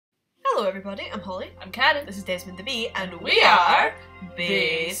Hello everybody, I'm Holly. I'm Karen. This is Desmond the Bee, and we are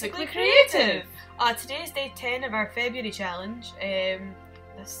Basically Creative. Today is day 10 of our February challenge. This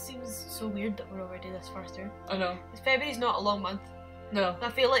seems so weird that we're already this far through. I know. February's not a long month. No. I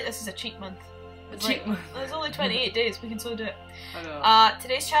feel like this is a cheat month. There's only 28 days, we can so do it. I know.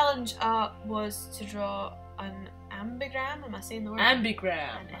 Today's challenge was to draw an ambigram. Am I saying the word?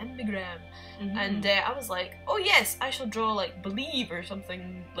 Ambigram. An ambigram. And I was like, oh yes, I shall draw like believe or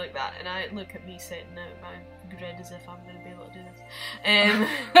something like that. And I look at me setting out my grid as if I'm going to be able to do this. And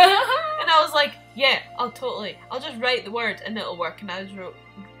I was like, yeah, I'll just write the word and it'll work. And I drew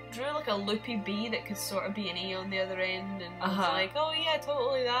like a loopy B that could sort of be an E on the other end. And I was like, oh yeah,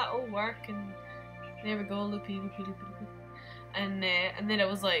 totally, that'll work. And there we go, loopy, loopy, loopy, loopy. And then I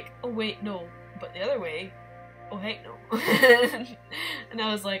was like, oh wait, no, but the other way. Oh heck no. And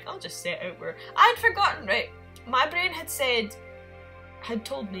I was like, I'll just set out where I'd forgotten, right? My brain had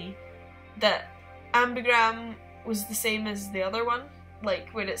told me that ambigram was the same as the other one. Like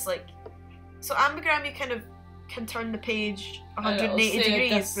when it's like, so ambigram you kind of can turn the page 180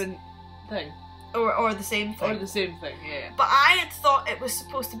 degrees. A different thing. Or the same thing. Or the same thing, yeah. But I had thought it was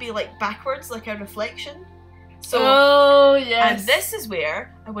supposed to be like backwards, like a reflection. So, oh yes. And this is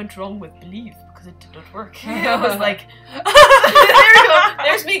where I went wrong with believe. It did not work. I was like, there we go.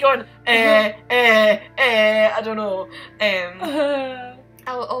 There's me going, I don't know.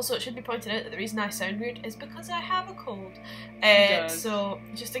 Also, it should be pointed out that the reason I sound weird is because I have a cold. So,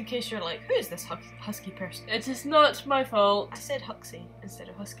 just in case you're like, who is this husky person? It is not my fault. I said huxy instead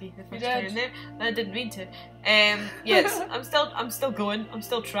of husky the first time there. I didn't mean to. Yes, I'm still going. I'm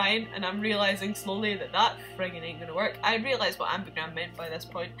still trying, and I'm realizing slowly that friggin' ain't gonna work. I realized what ambigram meant by this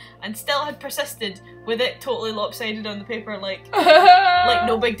point, and still had persisted with it totally lopsided on the paper, like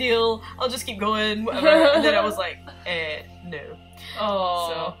no big deal. I'll just keep going, whatever. And then I was like, no. Oh.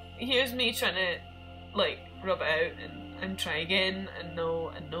 So here's me trying to like rub it out and try again and no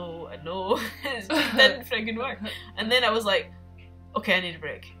and no and no. It just didn't friggin' work. And then I was like, okay, I need a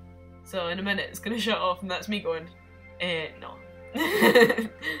break. So in a minute it's gonna shut off and that's me going, no.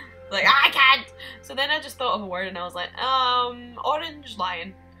 Like I can't. So then I just thought of a word and I was like, orange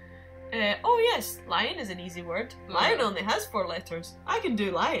lion. Oh yes, lion is an easy word. Lion only has 4 letters. I can do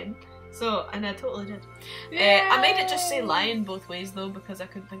lion. So, and I totally did. I made it just say lion both ways though because I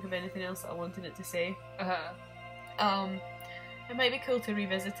couldn't think of anything else that I wanted it to say. It might be cool to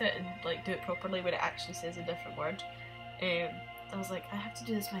revisit it and like do it properly where it actually says a different word. I was like, I have to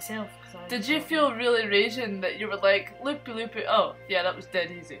do this myself. Did you feel really raging that you were like, loopy loopy, oh yeah, that was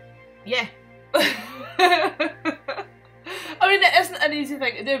dead easy? Yeah. I mean, it isn't an easy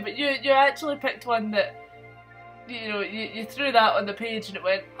thing to do, but you actually picked one that, you know, you threw that on the page and it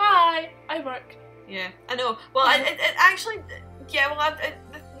went, hi, I work. Yeah, I know. Well, it actually, yeah, well,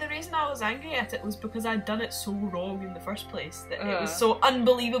 the reason I was angry at it was because I'd done it so wrong in the first place, that it was so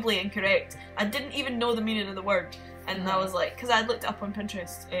unbelievably incorrect. I didn't even know the meaning of the word, and I was like, because I'd looked it up on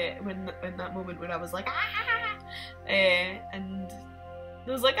Pinterest when that moment when I was like, and I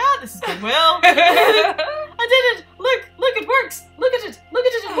was like, this is going well. I did it! Look, it works! Look at it,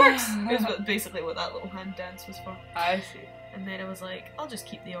 it works! It was basically what that little hand dance was for. I see. And then I was like, I'll just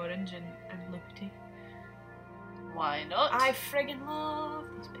keep the orange and liberty. Why not? I friggin' love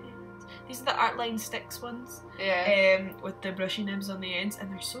these pens. These are the Artline Sticks ones. Yeah. With the brushy nibs on the ends,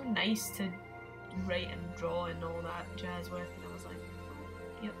 and they're so nice to write and draw and all that jazz with. And I was like,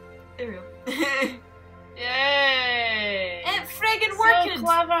 yep, there we go. Yay! It friggin' working! So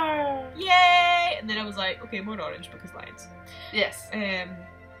clever! Yay! And then I was like, okay, more orange because lions. Yes. And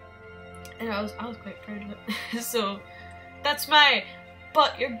I was quite proud of it. So that's my.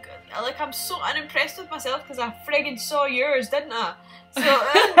 But you're like, I'm so unimpressed with myself because I friggin' saw yours, didn't I? So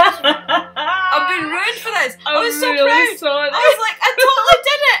I've been ruined for this. I was so really proud. Sorry. I was like, I totally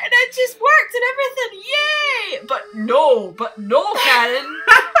did it, and it just worked and everything. Yay! But no, Karen.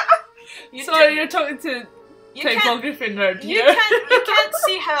 Sorry, you're talking to typography nerd. You can't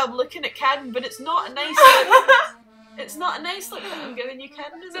see how I'm looking at Karen, but it's not a nice look. It's not a nice look that I'm giving you,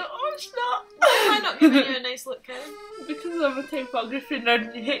 Karen, is it? Oh, it's not. Why am I not giving you a nice look, Karen? Because I'm a typography nerd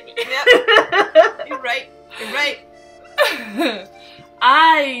and you hate me. Yep. You're right. You're right.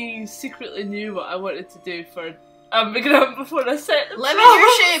 I secretly knew what I wanted to do for Ambigram before I set the Live in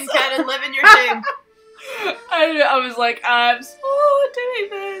your shame, Karen. Live in your shame. I was like, I'm so doing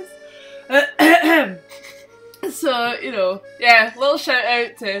this. So, you know, yeah, little shout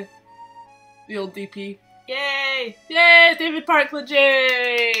out to the old DP. Yay! Yay, David Parkland,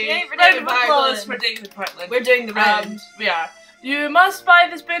 yay! Yay for David Parkland! For David Parkland. We're doing the round. We are. You must buy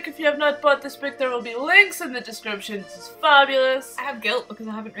this book if you have not bought this book. There will be links in the description. This is fabulous. I have guilt because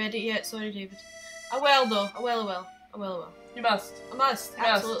I haven't read it yet. Sorry, David. I will though. I will. You must. I must.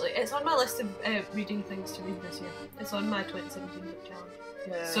 Absolutely. It's on my list of reading things to read this year. It's on my 2017 book challenge.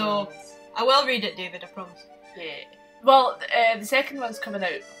 Yeah. So I will read it, David. I promise. Yeah. Well, the second one's coming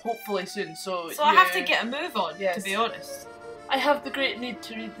out hopefully soon. So I have to get a move on. Yes. To be honest. I have the great need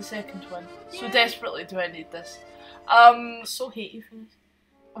to read the second one. Yeah. So desperately do I need this. I so hate you for this.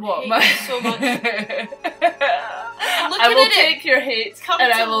 What? I hate you so much. I will take your hate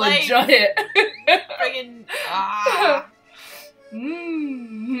and I will life. enjoy it. Friggin'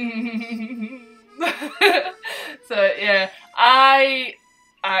 So yeah, I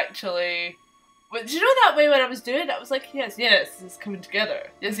actually. But do you know that way when I was doing it, I was like, yes, this is coming together.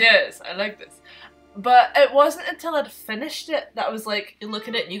 Yes, I like this. But it wasn't until I'd finished it that I was like, you look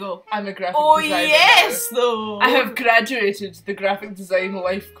at it and you go, I'm a graphic designer. Oh yes, though. I have graduated the graphic design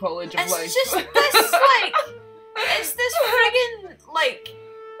life college of it's life. It's just this like, it's this friggin' like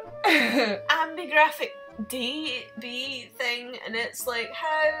ambigraphic D-B thing, and it's like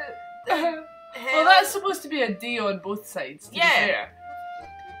how the hell? Well, that's supposed to be a D on both sides. To be fair.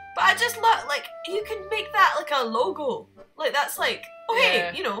 But I just love, like, you can make that like a logo. Like, that's like, oh hey,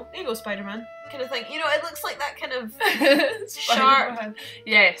 you know, there you go, Spider-Man, kind of thing. You know, it looks like that kind of sharp.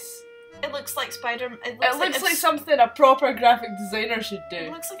 Yes. It looks like Spider-Man. It looks like something a proper graphic designer should do.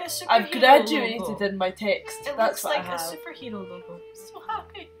 It looks like a superhero I've graduated logo. in my text. It That's looks what like I have. a superhero logo. I'm so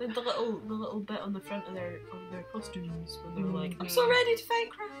happy. And the little bit on the front of their costumes when they're like, I'm so ready to fight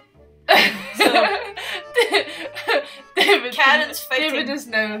crime. So, Karen's fighting. David is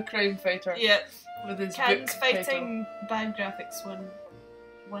now a crime fighter. Yeah. With his Karen's book fighting bad graphics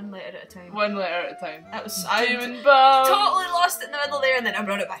one letter at a time. One letter at a time. That was Totally lost it in the middle there, and then I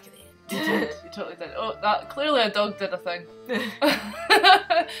brought it back at the end. You did. You totally did. Oh, that clearly a dog did a thing,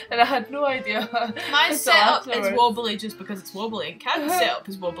 and I had no idea. My setup is wobbly just because it's wobbly, and Karen's setup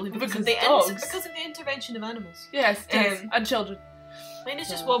is wobbly because of the intervention of animals. Yes, and children. Mine is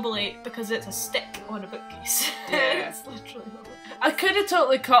just wobbly because it's a stick on a bookcase. Yeah. It's literally wobbly. I could have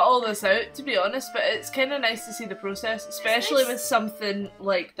totally cut all this out, to be honest, but it's kind of nice to see the process, especially with something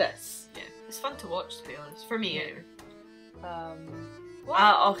like this. Yeah, it's fun to watch, to be honest. For me, anyway.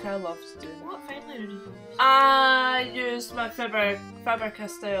 Okay, I love to do it. What fine liner did you use? I used my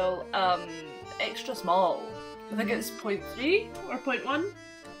Faber-Castell extra small. I think it's 0.3 or 0.1.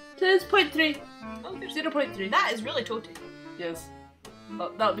 It is 0.3. Oh, 0.3. That is really toty. Yes.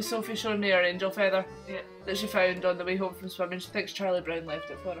 That'll be Sophie showing me her angel feather that she found on the way home from swimming. She thinks Charlie Brown left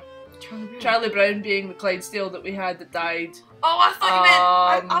it for her. Charlie Brown being the Clydesdale that we had that died. Oh, I thought you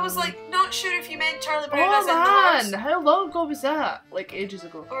meant... I was like, not sure if you meant Charlie Brown as in the horse. How long ago was that? Like ages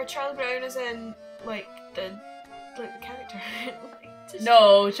ago. Or Charlie Brown as in, like, the character.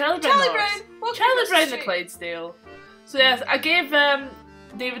 No, Charlie Brown the Street. Clydesdale. So yes, I gave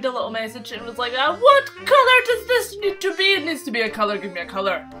David a little message and was like, what colour does this need to be? It needs to be a colour, give me a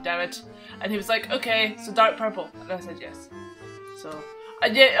colour, damn it. And he was like, okay, so dark purple. And I said yes. So,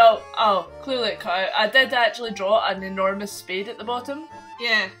 clearly it cut out. I did actually draw an enormous spade at the bottom.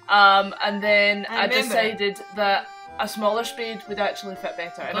 Yeah. And then I decided that a smaller spade would actually fit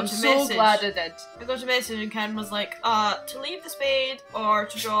better. And I'm so glad I did. I got a message and Karen was like, to leave the spade or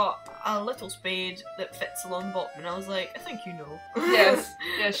to draw a little spade that fits along the bottom. And I was like, I think you know. Yes.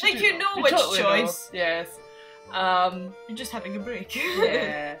 I think you know which choice. Yes. You're just having a break.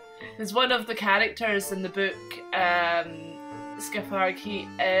 Yeah. There's one of the characters in the book, Skifarg, he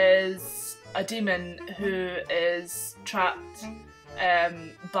is a demon who is trapped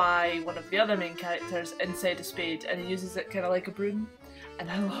by one of the other main characters inside a spade, and he uses it kind of like a broom, and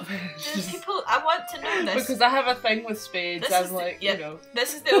I love it. I want to know this because I have a thing with spades. I'm like, you know,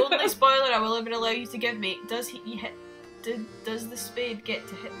 this is the only spoiler I will ever allow you to give me. Does the spade get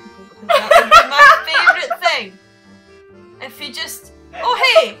to hit people? Because that would be my favourite thing. If he just, oh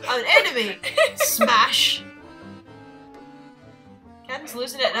hey, an enemy, smash. Karen's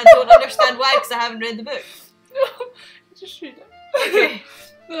losing it, and I don't understand why because I haven't read the book. No, just read it. Okay.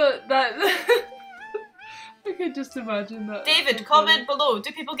 I can just imagine that. David, comment below.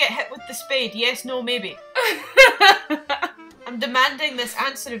 Do people get hit with the spade? Yes, no, maybe. I'm demanding this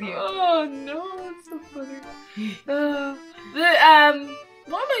answer of you. Oh no, that's so funny. What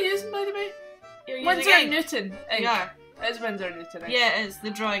am I using, by the way? Winsor Newton ink. Yeah. It's Winsor Newton ink. Yeah, it is.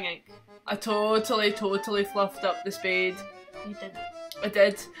 The drawing ink. I totally fluffed up the spade. You did. I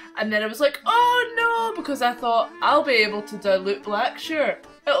did. And then I was like, oh no, because I thought, I'll be able to dilute black, sure.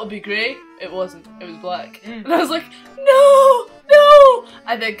 It'll be grey. It wasn't. It was black. And I was like, no! no!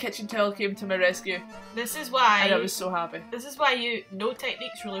 And then Kitchen Towel came to my rescue. This is why. And I was so happy. This is why you know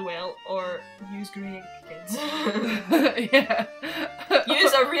techniques really well, or use green ink, kids. Yeah.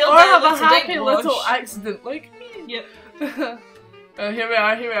 Use a real or have a diluted happy ink little wash. accident like me. Yep. Oh, here we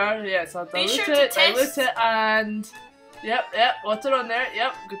are, here we are. Yes, I'll dilute it, and... Yep, water on there,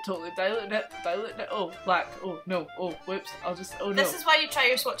 yep, good, totally diluting it. Oh, black, oh, no, oh, whoops, I'll just, oh no. This is why you try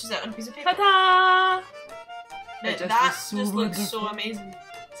your swatches out on a piece of paper. Ta-da! That just looks so amazing.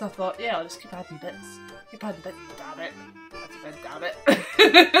 So I thought, yeah, I'll just keep adding bits. Damn it. Damn it.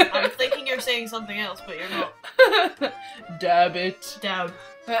 I'm thinking you're saying something else, but you're not. Damn it. Down.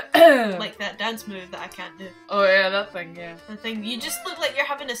 Like that dance move that I can't do. Oh yeah, that thing, yeah. The thing, you just look like you're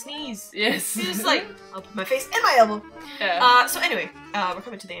having a sneeze. Yes. You're just like, I'll put my face in my elbow. Yeah. So anyway, we're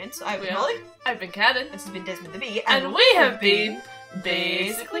coming to the end. So I've been Molly. I've been Cannon. This has been Desmond the Bee. And we have been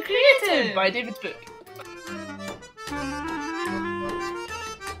Basically Creative by David's book.